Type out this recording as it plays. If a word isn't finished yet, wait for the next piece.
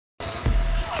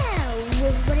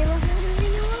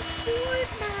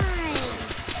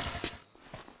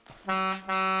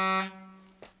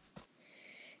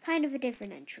Kind of a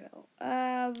different intro.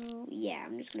 Yeah,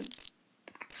 I'm just gonna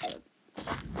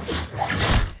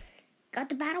got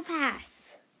the battle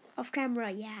pass off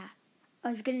camera. Yeah, I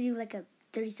was gonna do like a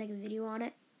 30-second video on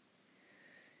it,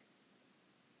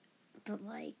 but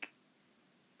like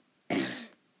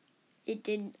it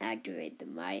didn't activate the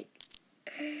mic,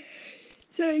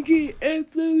 so I can't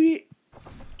upload it.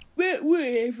 But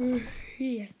whatever.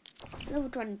 Yeah, level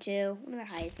 22, one of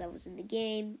the highest levels in the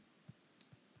game.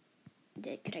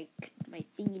 Could my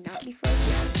thingy not be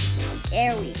frozen?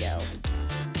 There we go.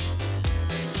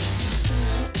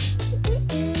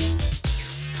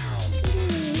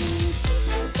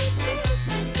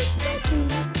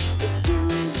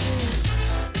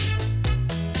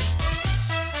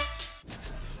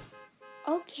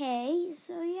 Okay,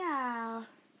 so yeah.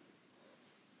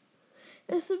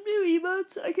 There's some new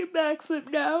emotes. I can backflip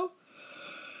now.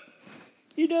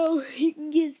 You know, you can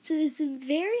get to some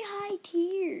very high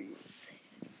tiers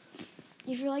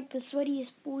if you're like the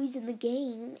sweatiest boys in the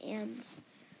game, and,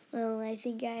 well, I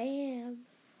think I am.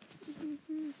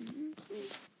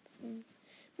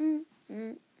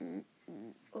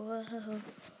 Whoa.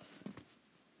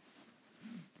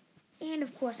 And,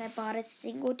 of course, I bought a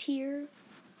single tier.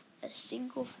 A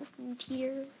single flipping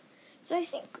tier. So I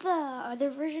think the other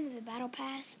version of the Battle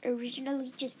Pass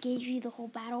originally just gave you the whole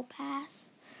Battle Pass.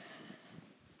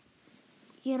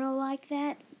 You know, like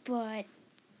that, but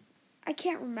I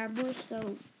can't remember,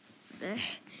 so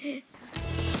if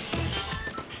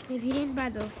you didn't buy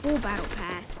the full Battle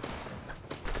Pass,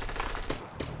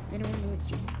 I don't know what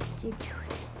you did do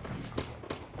with it.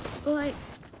 But like,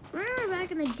 remember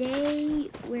back in the day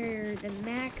where the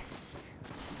max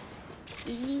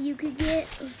thingy you could get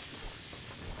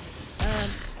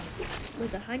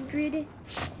was 100?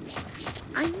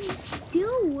 I'm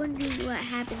still wondering what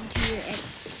happened to your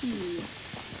XP.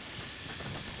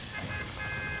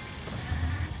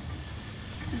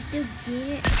 You still get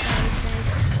it as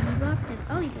V-Bucks, and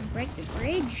oh, you can break the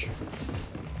bridge.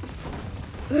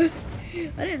 I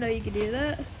didn't know you could do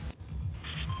that.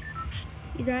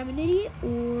 Either I'm an idiot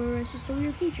or it's just a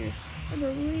weird feature. I'm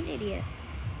probably an idiot.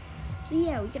 So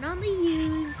yeah, we can only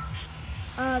use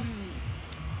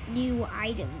new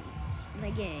items in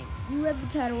the game. You read the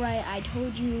title right. I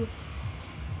told you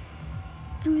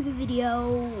through the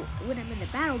video when I'm in the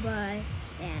battle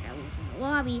bus and I was in the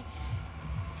lobby.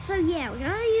 So yeah, we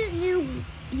can only use new.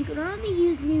 You can only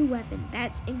use new weapon.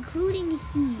 That's including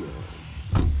heals.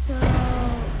 So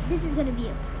this is gonna be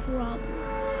a problem.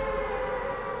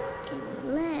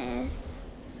 Unless,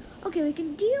 okay, we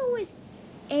can deal with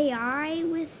AI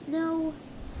with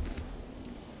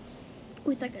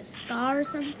like a scar or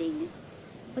something.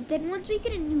 But then once we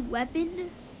get a new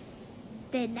weapon,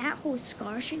 then that whole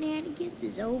scar shenanigans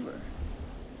is over.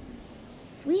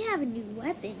 If we have a new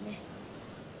weapon,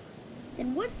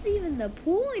 then what's even the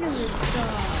point of this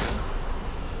scar?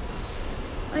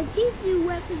 Like, these new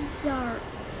weapons are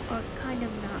kind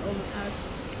of not overpowered.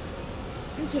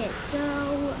 Okay,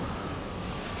 so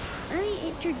let me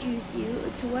introduce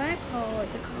you to what I call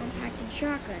the compacted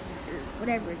shotgun, or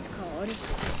whatever it's called.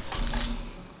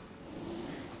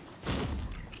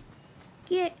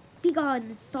 Be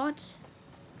gone, thought.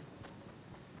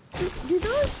 Do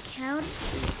those count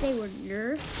since they were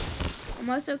nerfed? I'm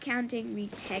also counting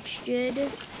retextured.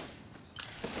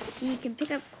 So you can pick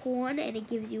up corn and it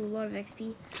gives you a lot of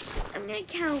XP. I'm gonna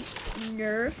count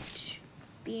nerfed,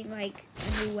 being like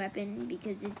a new weapon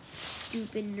because it's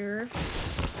stupid nerfed.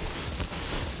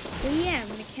 So yeah, I'm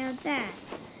gonna count that.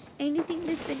 Anything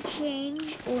that's been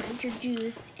changed or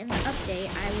introduced in the update,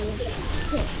 I will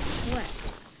pick left.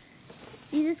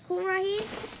 See this corn right here?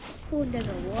 This corn does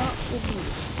a lot for me.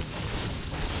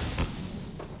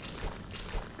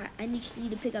 I just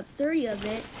need to pick up 30 of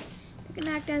it. It can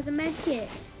act as a med kit.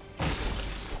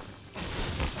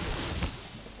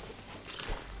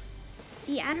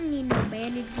 See, I don't need no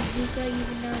bandage bazooka,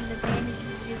 even though the bandage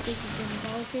bazooka has been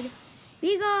vaulted.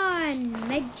 Be gone,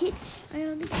 med kit. I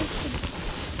only take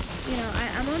the,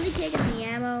 I'm only taking the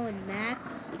ammo and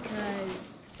mats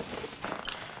because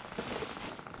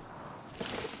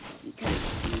I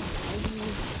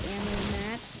use ammo and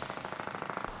mats.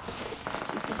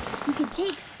 You could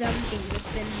take something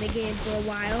that's been in the game for a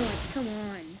while. Like, come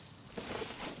on.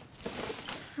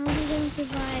 How am I going to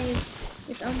survive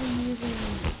with only using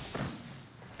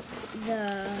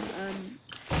the,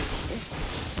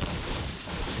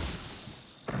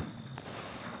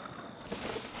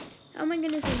 how am I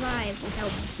going to survive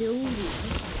without building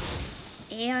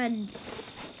and,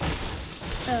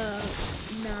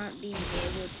 not being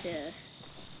able to,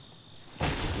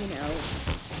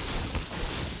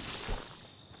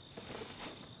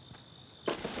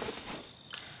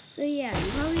 So yeah, you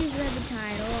probably just read the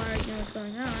title, already know what's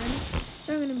going on.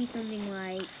 So I'm gonna be something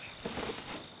like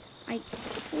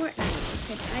Fortnite,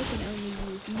 except I can only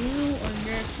use new or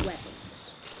nerfed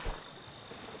weapons.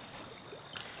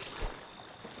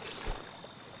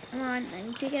 Come on, let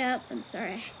me pick it up. I'm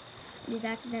sorry. I just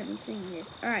accidentally swinging this.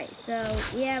 Alright, so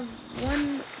we have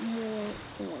one more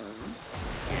form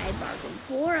that I bargained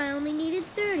for. I only needed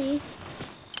 30.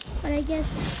 But I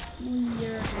guess we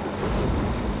are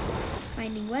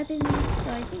finding weapons,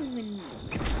 so I think I'm going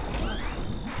to try.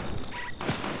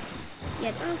 Yeah,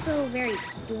 it's also very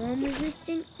storm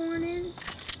resistant, corn is.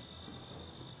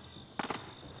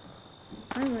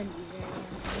 I'm going to be very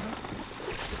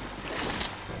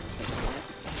take that.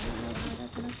 I don't know how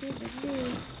that's enough here, but it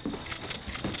is.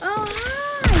 Oh,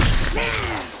 hi!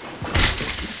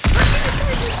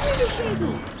 My screen is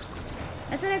shaking!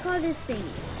 That's what I call this thing.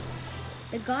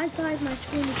 The guys, my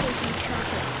screen is shaking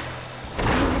chocolate.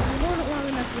 Because if you hold it long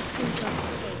enough, your screen starts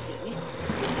shaking.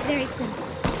 It's very simple.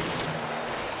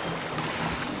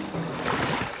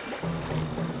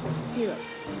 See, look.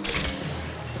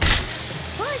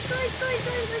 Guys, my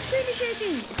screen is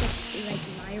shaking! It's actually like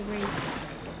vibrates,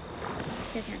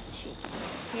 so it counts as shaking.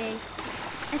 Okay?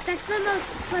 That's the most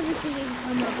clever thing I can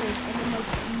come up with, and the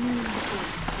most mean thing.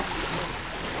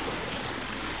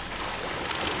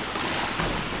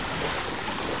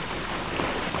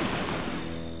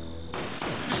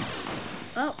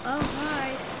 Oh, hi.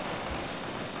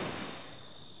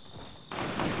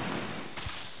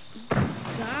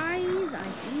 Guys, I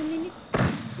think I'm in a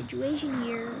situation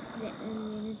here,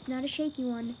 and it's not a shaky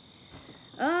one.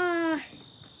 I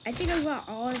think I got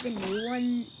all of the new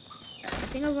one. I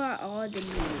think I got all of the new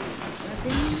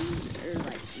weapons, or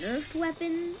like nerfed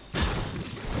weapons.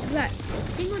 I got a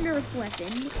single nerfed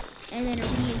weapon, and then a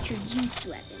reintroduced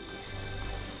weapon.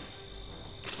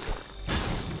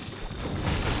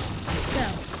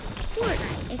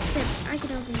 Fortnite, except I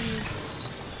can only use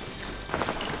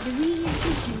the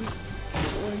reintroduced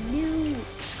or new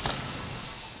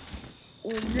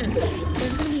or nerf.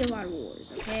 There's gonna be a lot of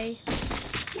wars, okay?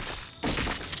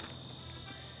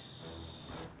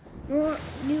 Or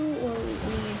new or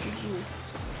reintroduced.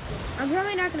 I'm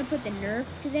probably not gonna put the nerf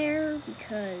to there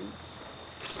because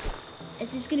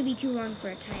it's just gonna be too long for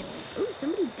a title. Ooh,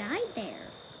 somebody died there.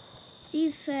 See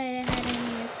if I had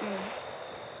any upgrades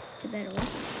to better weapons.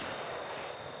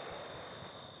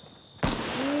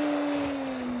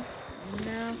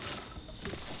 No.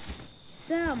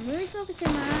 So I'm really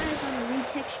focusing my eyes on the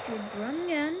retextured drum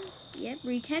gun. Yep,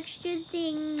 retextured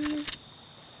things.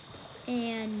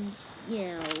 And, you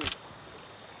know,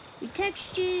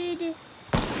 retextured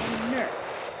and nerfed.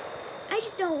 I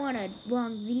just don't want a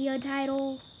long video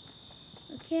title.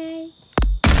 Okay?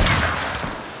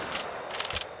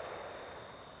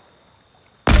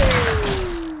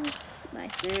 Bye,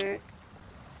 sir.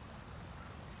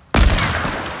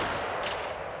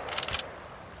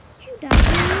 You die,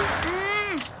 please.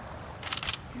 Ah!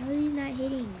 How are these not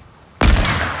hitting?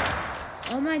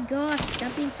 Oh my gosh,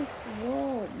 stop being so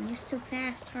slow. Use so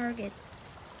fast targets.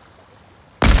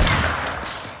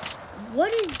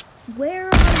 Where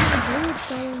are my bullets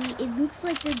going? It looks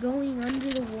like they're going under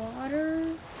the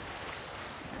water.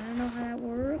 I don't know how that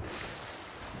works.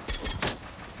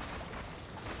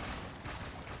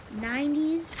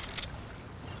 90s.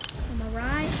 Am I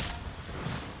right?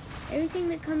 Everything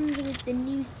that comes with the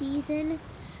new season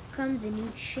comes a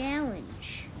new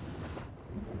challenge.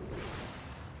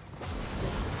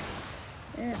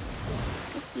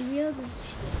 Risky Reels is...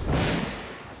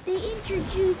 They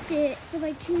introduced it for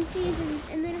like 2 seasons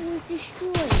and then it was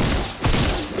destroyed.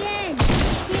 Again!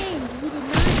 Games, we did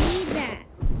not need that.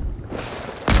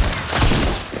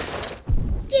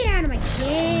 Get out of my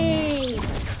game!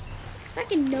 If I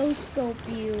can no-scope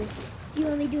you, if you're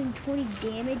only doing 20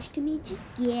 damage to me, just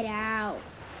get out.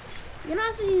 You can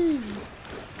also use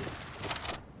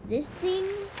this thing.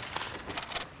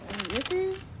 And this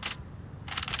is...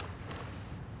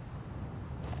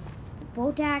 It's a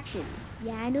bolt action.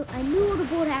 Yeah, I knew what a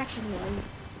bolt action was.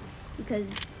 Because,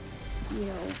 you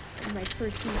know, in my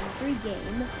first season 3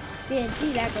 game. If you didn't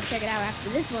see that, go check it out after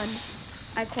this one.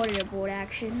 I called it a bolt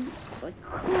action. So I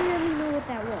clearly know what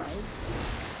that was.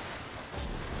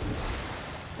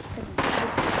 Because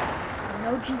this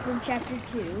emoji from chapter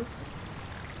 2.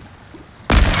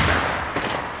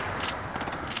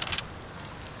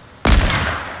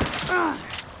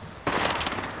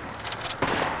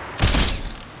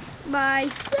 Bye,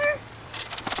 sir.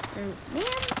 Ma'am.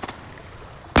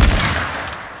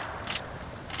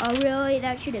 Oh, really?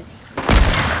 That should have...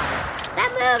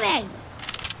 Stop moving!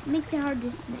 Makes it hard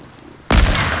to snipe you.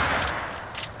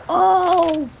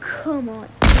 Oh, come on.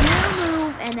 Now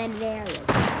move, and then there you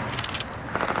go.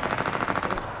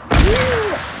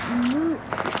 move.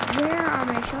 Where are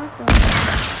my shots going?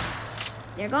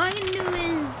 They're going into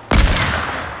his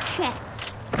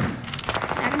chest. I'm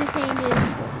not gonna say into his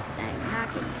foot. I'm not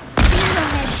getting a single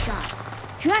headshot.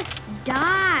 Just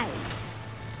die.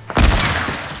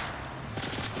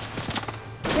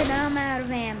 Then I'm out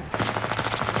of ammo.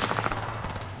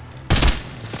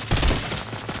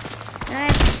 And I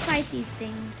have to fight these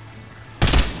things.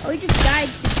 Oh, he just died.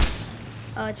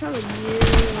 Oh, it's probably you.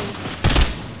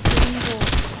 Evil.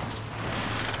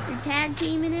 You're tag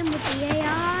teaming him with the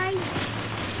AI.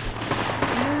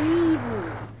 You're evil.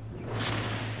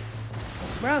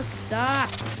 Bro, stop.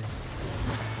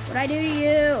 What'd I do to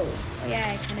you? Oh yeah,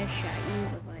 I kind of shot you,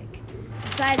 but like,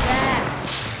 besides that.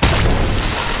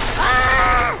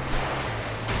 Ah!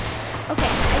 Okay, I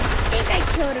think I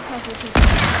killed a couple people,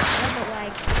 but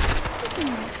like, you can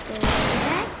go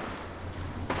back.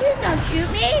 Please don't shoot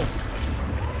me.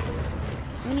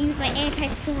 I'm gonna use my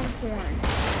anti-storm horn.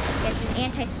 Yeah, it's an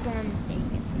anti-storm thing.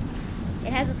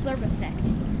 It has a slurp effect.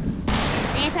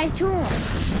 It's anti-storm.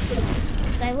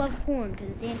 Because I love corn, because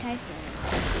it's anti-storm.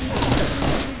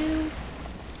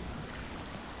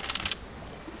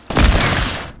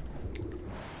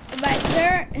 Goodbye,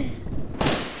 sir.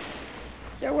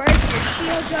 Sir, where's your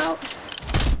shield go?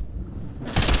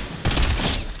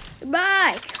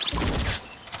 Goodbye.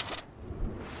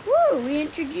 Woo, we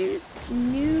introduced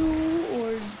new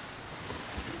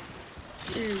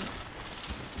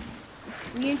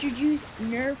we introduced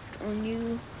nerfed or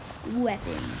new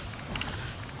weapons.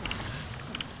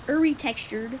 Or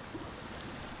retextured.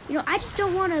 You know, I just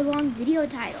don't want a long video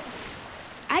title.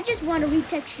 I just want a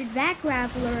retextured back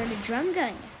grappler and a drum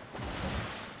gun.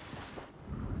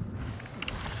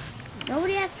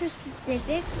 Nobody asked for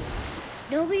specifics.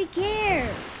 Nobody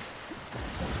cares.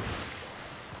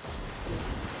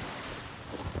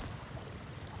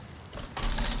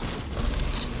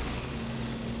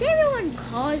 Everyone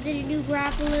calls it a new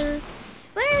grappler,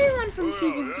 but everyone from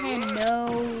season 10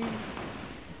 knows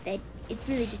that it's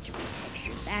really just a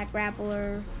retextured back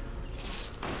grappler.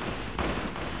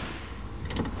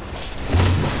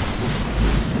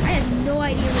 I have no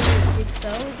idea where this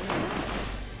goes.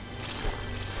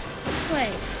 This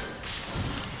place.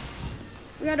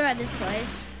 We gotta at this place.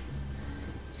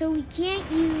 So we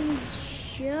can't use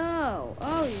show.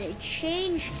 Oh, they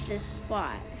changed the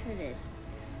spot for this.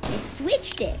 They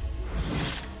switched it.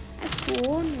 That's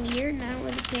cool and weird, and I don't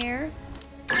really care.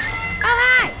 Oh,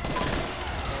 hi!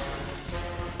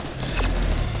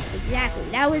 Exactly,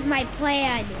 that was my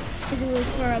plan, because it was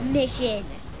for a mission.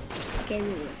 Okay, it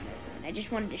really was my plan. I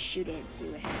just wanted to shoot it and see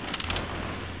what happened.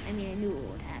 I mean, I knew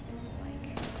what would happen, but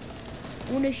like,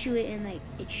 I want to shoot it and like,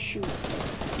 it shoot.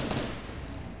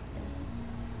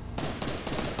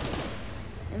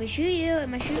 Let me shoot you in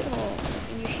my shoot hole,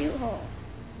 in your shoot hole.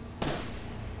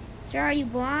 Sir, are you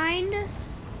blind?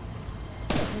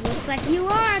 It looks like you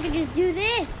are. I can just do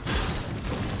this.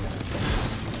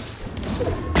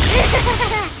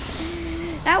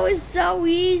 That was so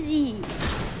easy.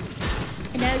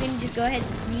 And now we're going to just go ahead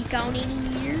and sneak on in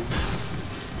here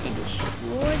and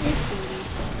destroy this booty.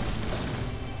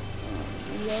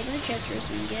 Let me open the chest first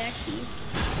so we can get that key.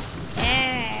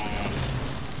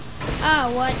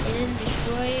 Oh, what? It didn't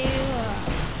destroy you?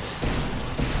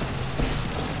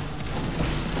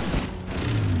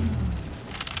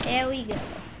 There we go.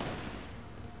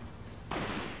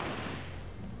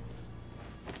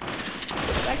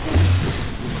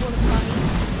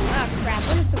 Oh crap,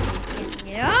 what if someone's camping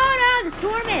it? Oh no, the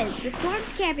storm is! The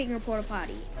storm's camping your porta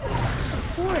potty.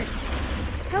 Of course.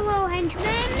 Hello,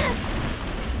 henchmen!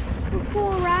 We're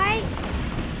cool, right?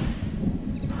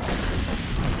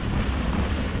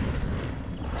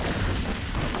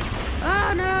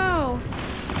 Oh no!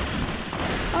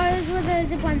 Oh, this is what the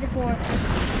zip lines are for.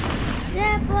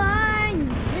 Zip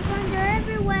lines! Zip lines are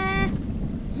everywhere!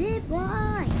 Zip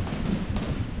lines!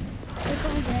 Zip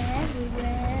lines are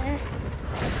everywhere!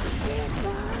 Zip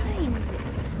lines!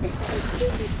 This is a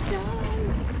stupid song!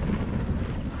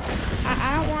 I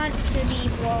don't want to be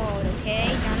blowed, okay?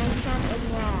 Donald Trump is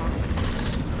wrong.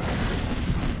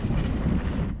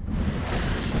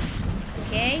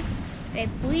 Okay? But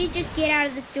please just get out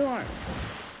of the storm.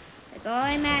 That's all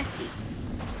I'm asking.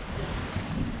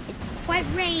 It's quite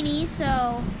rainy, so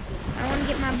I don't want to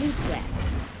get my boots wet.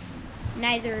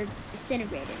 Neither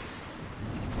disintegrated.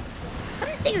 Come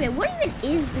to think of it, what even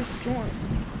is this storm?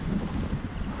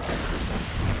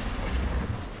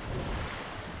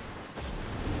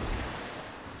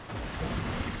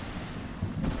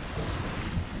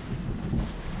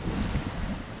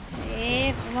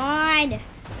 Hey, come on!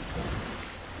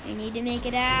 I need to make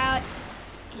it out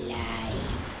alive.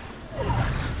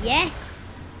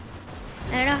 Yes!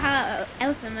 I don't know how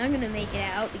else I'm gonna make it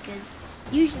out, because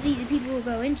usually the people who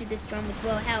go into this storm with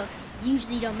low health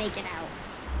usually don't make it out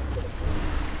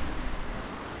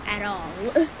at all.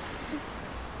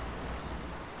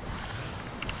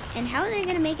 And how are they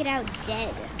gonna make it out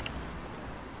dead?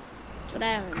 That's what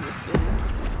I don't understand.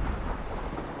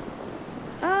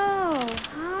 Oh,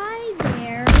 hi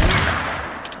there.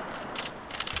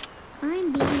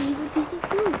 I'm being an evil piece of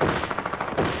poop.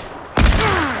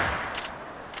 Ah.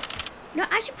 No,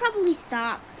 I should probably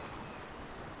stop.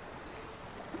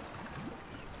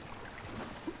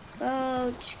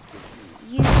 Boat.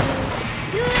 You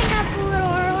went up a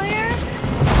little earlier.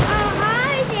 Oh,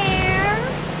 hi there.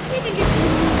 You can just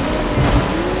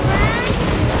move around.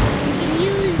 You can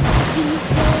use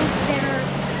vehicles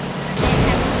that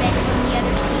have been from the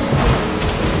other season.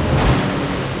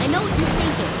 I know what you're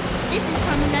thinking. This is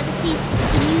from another season. You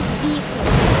can use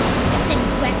vehicles. I said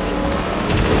weapons.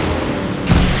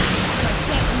 So I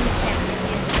can't use them in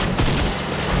this one.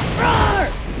 Roar!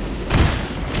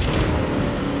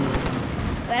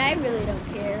 But I really don't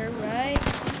care, right?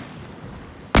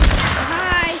 Oh,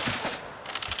 hi!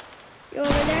 You're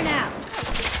over there now.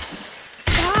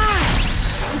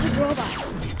 Hi! Stupid robot.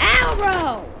 Ow,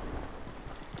 bro!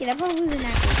 Okay, that probably was an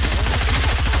actual.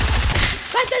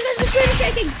 Guys, the screen is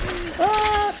shaking!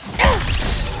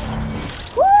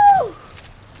 Woo!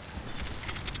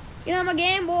 Get on my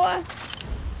game, boy.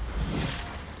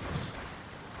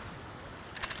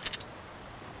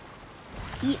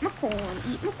 Eat my corn,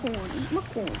 eat my corn, eat my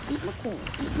corn, eat my corn,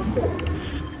 eat my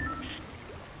corn.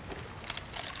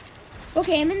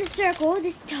 Okay, I'm in the circle.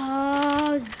 This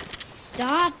stop.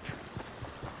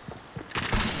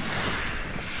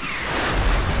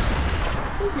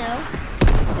 Please no.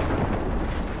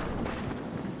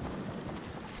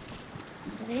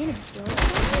 Are they in a building?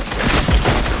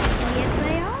 Oh, yes,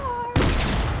 they are.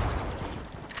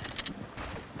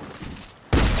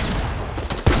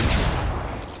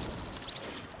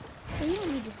 You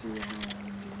don't need to see how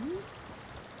I'm doing.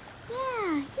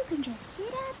 Yeah, you can just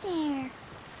sit out there.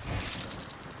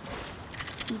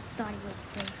 He thought he was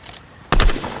safe.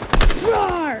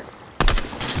 Roar!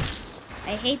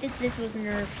 I hate that this was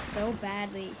nerfed so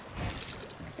badly,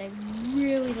 because I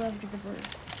really loved the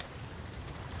burst.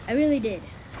 I really did.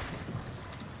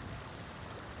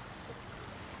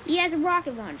 He has a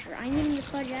rocket launcher. I need him to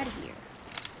fudge out of here.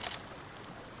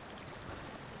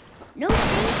 No,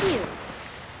 thank you.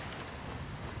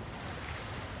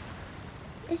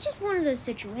 It's just one of those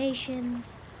situations.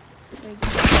 Oh,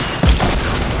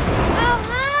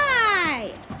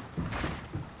 hi!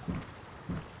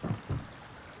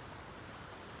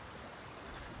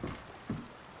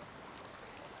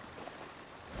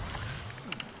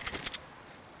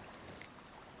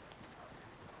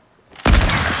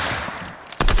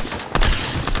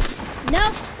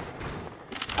 Nope.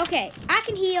 Okay, I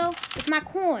can heal with my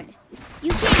corn.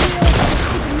 You can't heal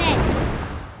with the meds.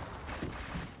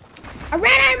 I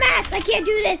ran out of mats. I can't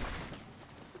do this.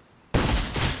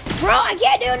 Bro, I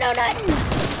can't do no nothing.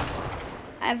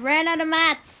 I've ran out of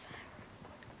mats.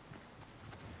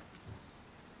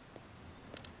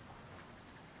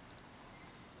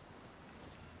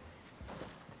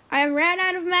 I ran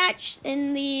out of mats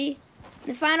in the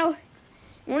final,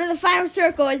 one of the final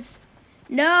circles.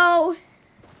 No.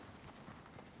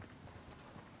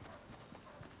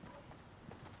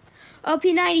 Oh,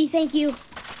 P90, thank you.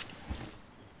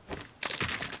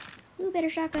 Ooh, better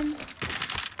shotgun.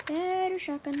 Better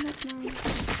shotgun, that's mine.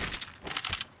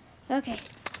 Okay.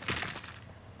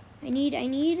 I need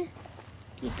to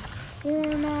get the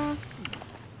corn off.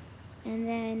 And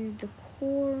then the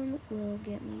corn will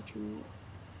get me to...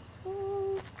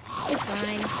 Oh, it's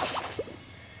fine.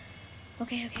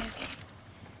 Okay.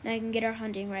 Now I can get our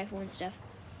hunting rifle and stuff.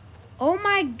 Oh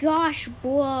my gosh,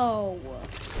 whoa.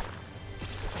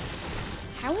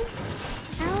 How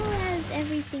has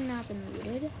everything not been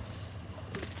looted?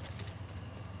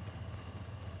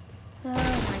 Oh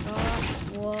my gosh,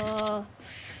 whoa.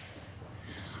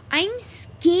 I'm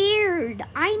scared.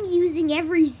 I'm using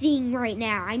everything right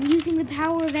now. I'm using the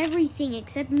power of everything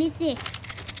except mythics.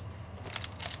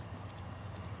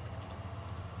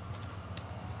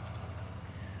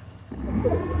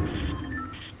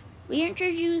 We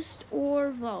introduced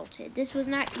or vaulted. This was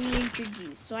not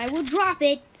reintroduced, so I will drop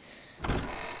it.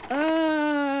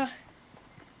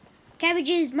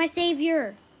 Cabbages, my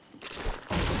savior.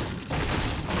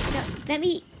 No, let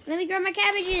me grab my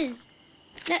cabbages.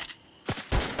 No.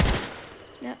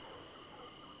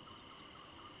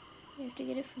 You have to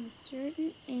get it from a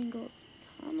certain angle.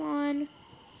 Come on.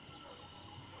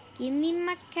 Give me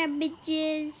my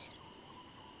cabbages.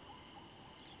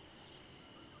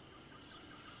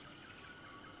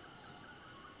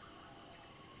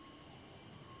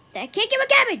 I can't get my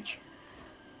cabbage.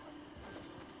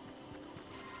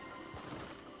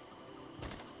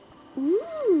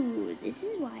 Ooh, this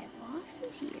is why a box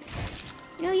is here.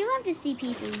 You know, you'll have to see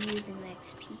people using the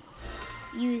XP.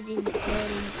 Using the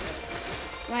building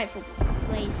rightful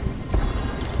places.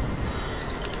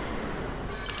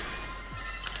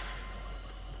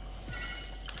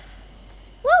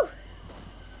 Woo!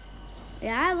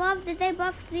 Yeah, I love that they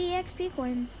buffed the XP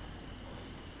coins.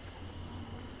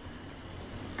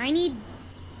 I need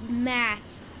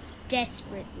mats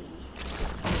desperately.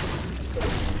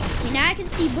 Okay, now I can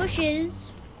see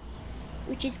bushes,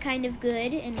 which is kind of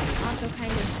good and also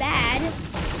kind of bad.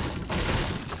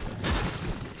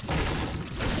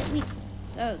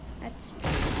 So that's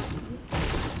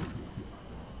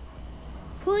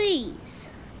please.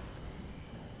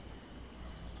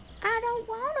 I don't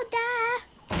wanna die.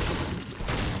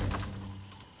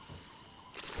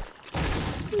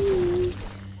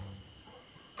 Please.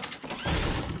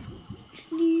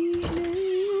 Please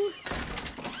no.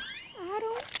 I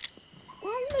don't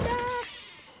wanna die.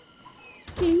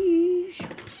 Please.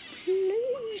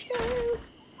 Please no.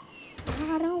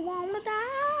 I don't wanna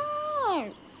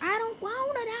die. I don't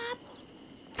wanna die.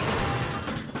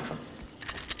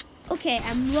 Okay,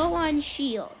 I'm low on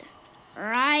shield.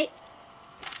 Alright.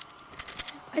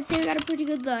 I'd say we got a pretty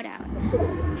good loadout.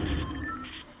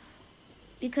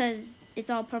 Because it's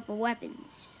all purple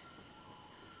weapons.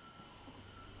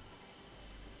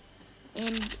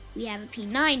 And we have a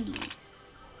P90.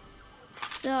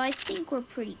 So I think we're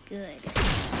pretty good.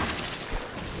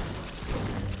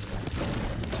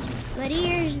 But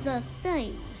here's the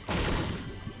thing.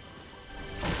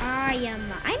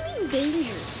 I'm in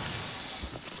danger.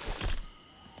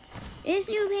 This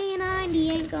new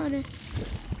P90 ain't gonna,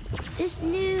 this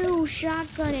new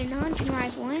shotgun and hunting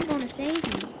rifle ain't gonna save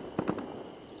me.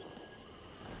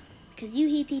 Because you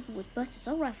hear people with busted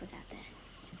assault rifles out there.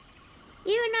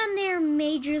 Even on their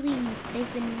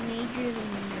they've been majorly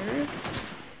nerfed.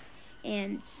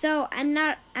 And so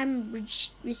I'm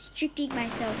restricting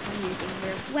myself from using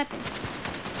nerfed weapons.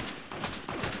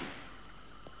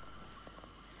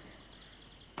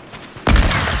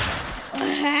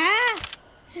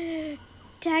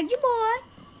 Tagged you, boy.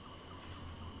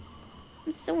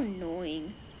 I'm so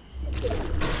annoying.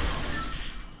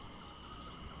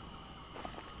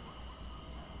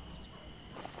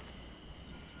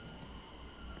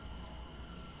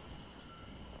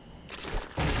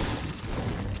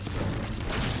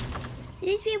 See,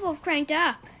 these people have cranked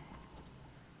up.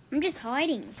 I'm just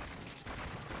hiding.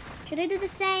 Should I do the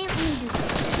same? I'm gonna do the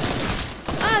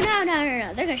same. Oh,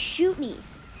 no. They're gonna shoot me.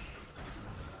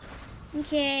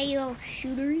 Okay, you little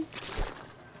shooters.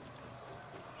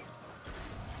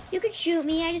 You could shoot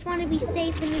me. I just want to be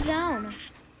safe in the zone.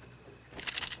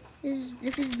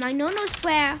 This is my no-no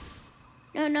square.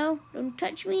 No, don't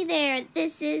touch me there.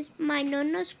 This is my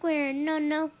no-no square.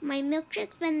 No, my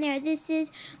milkshake's been there. This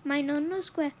is my no-no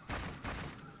square.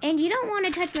 And you don't want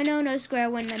to touch my no-no square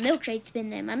when my milkshake's been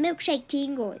there. My milkshake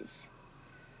tingles.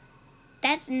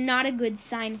 That's not a good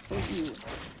sign for you.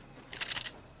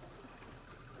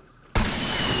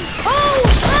 Oh,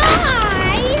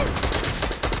 hi!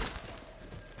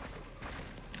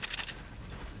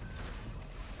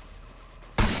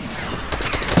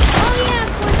 Oh yeah,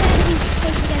 of course I had to be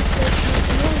against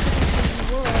the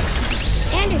world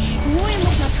and destroy him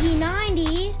with my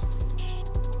P90.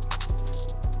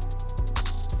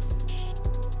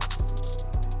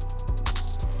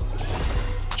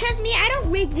 Trust me, I don't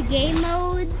rig the game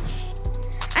modes.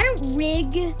 I don't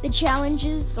rig the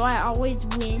challenges, so I always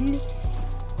win.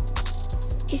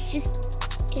 It's just,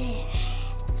 woo!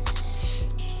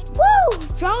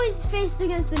 You're always faced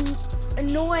against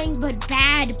annoying but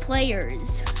bad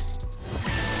players.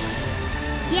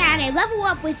 Yeah, and I level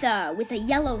up with a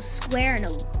yellow square and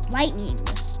a lightning.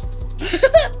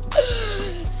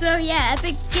 So yeah,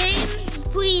 Epic Games,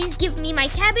 please give me my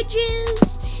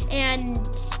cabbages, and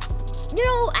you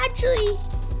know, actually,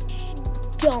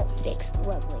 don't fix the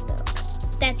leveling up.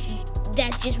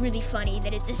 That's just really funny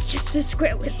that it's just a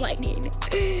square with lightning.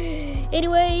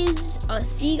 Anyways, I'll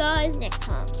see you guys next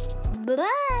time.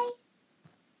 Bye-bye.